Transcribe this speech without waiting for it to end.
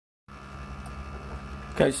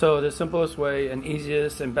Okay, so the simplest way and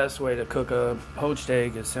easiest and best way to cook a poached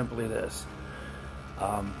egg is simply this.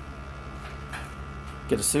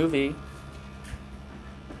 Get a sous vide.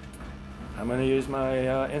 I'm going to use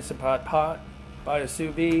my Instant pot. Buy a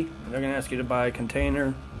sous vide. They're going to ask you to buy a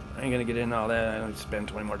container. I ain't going to get into all that. I don't spend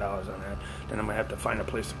 $20 more on that. Then I'm going to have to find a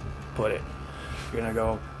place to put it. You're going to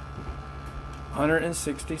go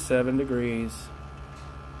 167 degrees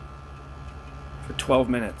for 12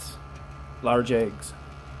 minutes. Large eggs.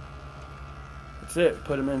 That's it.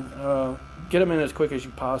 Put them in. Get them in as quick as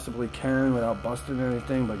you possibly can without busting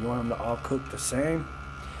anything, but you want them to all cook the same.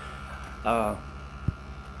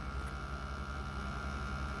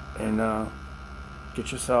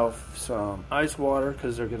 Get yourself some ice water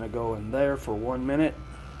because they're going to go in there for 1 minute.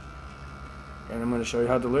 And I'm going to show you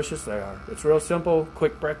how delicious they are. It's real simple,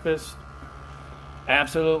 quick breakfast.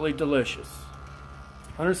 Absolutely delicious.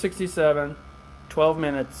 167, 12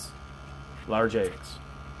 minutes, large eggs.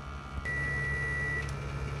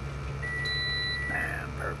 Man,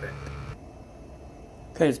 perfect.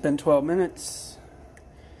 Okay, it's been 12 minutes.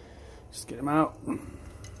 Just get them out. Put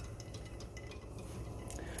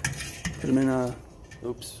them in a,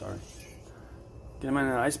 Get them in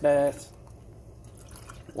an ice bath.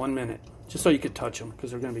 1 minute. Just so you could touch them,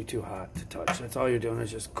 because they're going to be too hot to touch. That's all you're doing is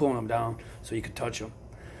just cooling them down so you could touch them.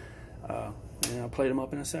 And I'll plate them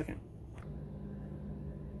up in a second.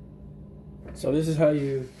 So this is how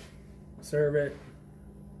you serve it.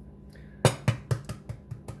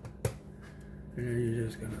 And then you're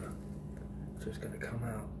just gonna come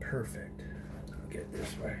out perfect. I'll get it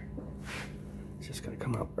this way. It's just gonna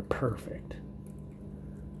come out perfect.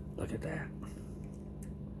 Look at that.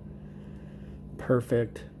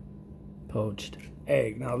 Perfect poached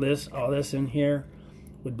egg. Now all this in here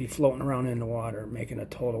would be floating around in the water, making a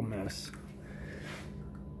total mess.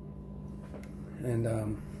 And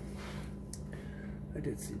I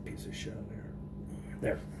did see a piece of shell there.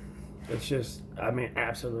 There. It's just, I mean,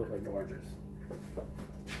 absolutely gorgeous.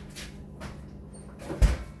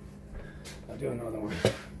 I'll do another one.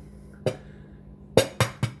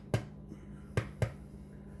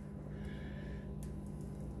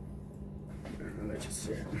 I'll let you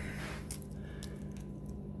see it.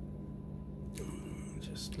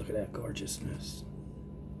 Just look at that gorgeousness.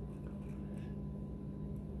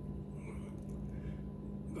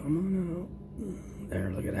 Come on out.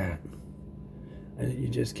 There, look at that. You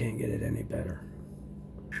just can't get it any better.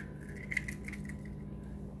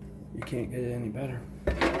 You can't get it any better.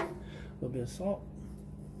 A little bit of salt.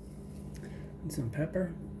 And some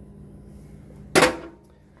pepper. Now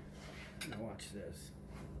watch this.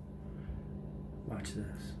 Watch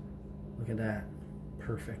this. Look at that.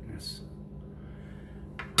 Perfectness.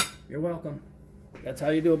 You're welcome. That's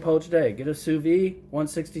how you do a poached egg. Get a sous vide,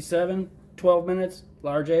 167, 12 minutes,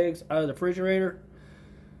 large eggs out of the refrigerator.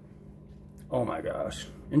 Oh my gosh.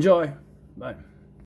 Enjoy. Bye.